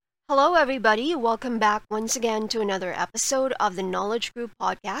Hello, everybody. Welcome back once again to another episode of the Knowledge Group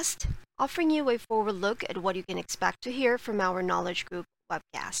podcast, offering you a forward look at what you can expect to hear from our Knowledge Group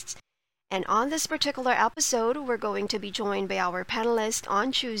webcasts. And on this particular episode, we're going to be joined by our panelists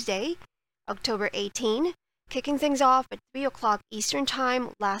on Tuesday, October 18, kicking things off at 3 o'clock Eastern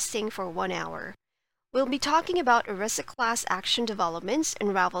Time, lasting for 1 hour. We'll be talking about ERISA class action developments and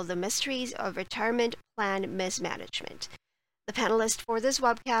unravel the mysteries of retirement plan mismanagement. The panelists for this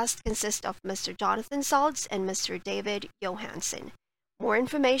webcast consist of Mr. Jonathan Sulds and Mr. David Johansson. More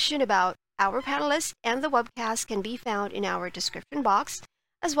information about our panelists and the webcast can be found in our description box,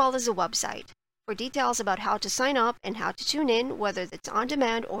 as well as the website, for details about how to sign up and how to tune in, whether it's on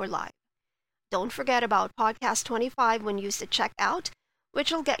demand or live. Don't forget about Podcast 25 when used at checkout,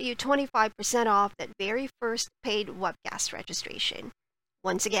 which will get you 25% off that very first paid webcast registration.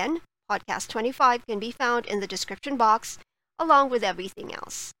 Once again, Podcast 25 can be found in the description box, along with everything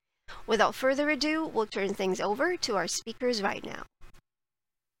else. Without further ado, we'll turn things over to our speakers right now.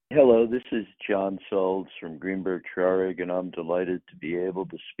 Hello, this is John Sulds from Greenberg Traurig, and I'm delighted to be able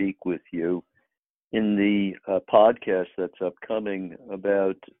to speak with you in the podcast that's upcoming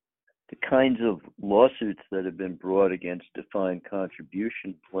about the kinds of lawsuits that have been brought against defined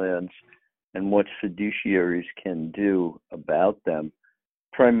contribution plans and what fiduciaries can do about them.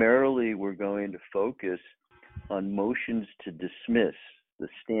 Primarily, we're going to focus on motions to dismiss, the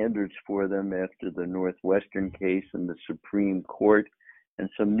standards for them after the Northwestern case in the Supreme Court, and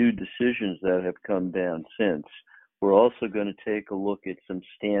some new decisions that have come down since. We're also going to take a look at some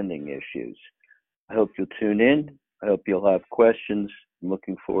standing issues. I hope you'll tune in. I hope you'll have questions. I'm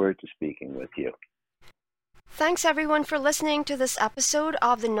looking forward to speaking with you. Thanks everyone for listening to this episode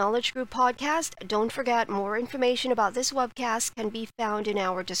of the Knowledge Group podcast. Don't forget, more information about this webcast can be found in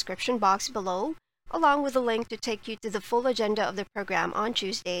our description box below, along with a link to take you to the full agenda of the program on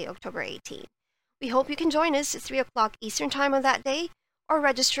Tuesday, October 18. We hope you can join us at 3 o'clock Eastern Time on that day, or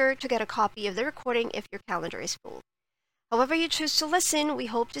register to get a copy of the recording if your calendar is full. However you choose to listen, we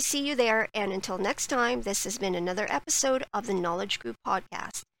hope to see you there, and until next time, this has been another episode of the Knowledge Group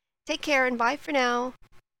podcast. Take care and bye for now.